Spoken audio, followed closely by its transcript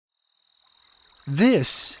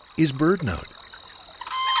This is BirdNote.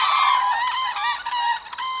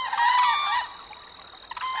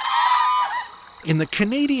 In the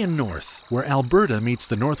Canadian North, where Alberta meets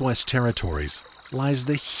the Northwest Territories, lies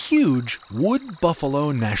the huge Wood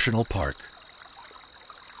Buffalo National Park.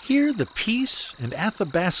 Here, the Peace and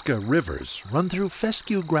Athabasca rivers run through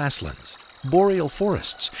fescue grasslands, boreal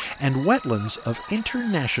forests, and wetlands of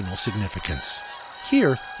international significance.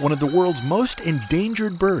 Here, one of the world's most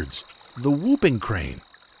endangered birds, the whooping crane,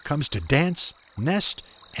 comes to dance, nest,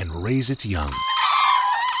 and raise its young.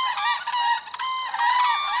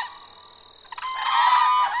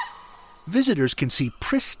 Visitors can see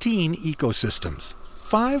pristine ecosystems,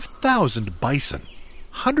 5,000 bison,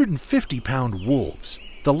 150-pound wolves,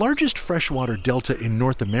 the largest freshwater delta in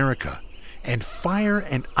North America, and fire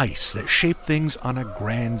and ice that shape things on a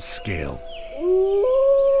grand scale.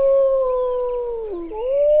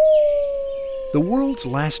 The world's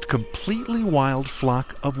last completely wild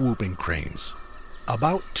flock of whooping cranes,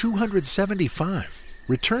 about 275,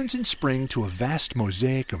 returns in spring to a vast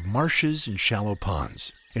mosaic of marshes and shallow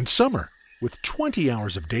ponds. In summer, with 20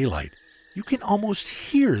 hours of daylight, you can almost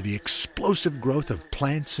hear the explosive growth of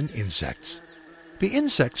plants and insects. The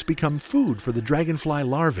insects become food for the dragonfly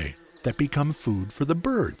larvae that become food for the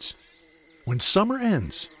birds. When summer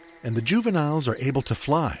ends and the juveniles are able to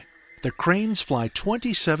fly, the cranes fly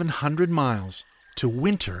 2,700 miles to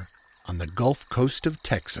winter on the Gulf Coast of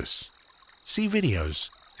Texas. See videos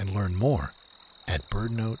and learn more at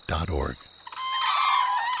birdnote.org.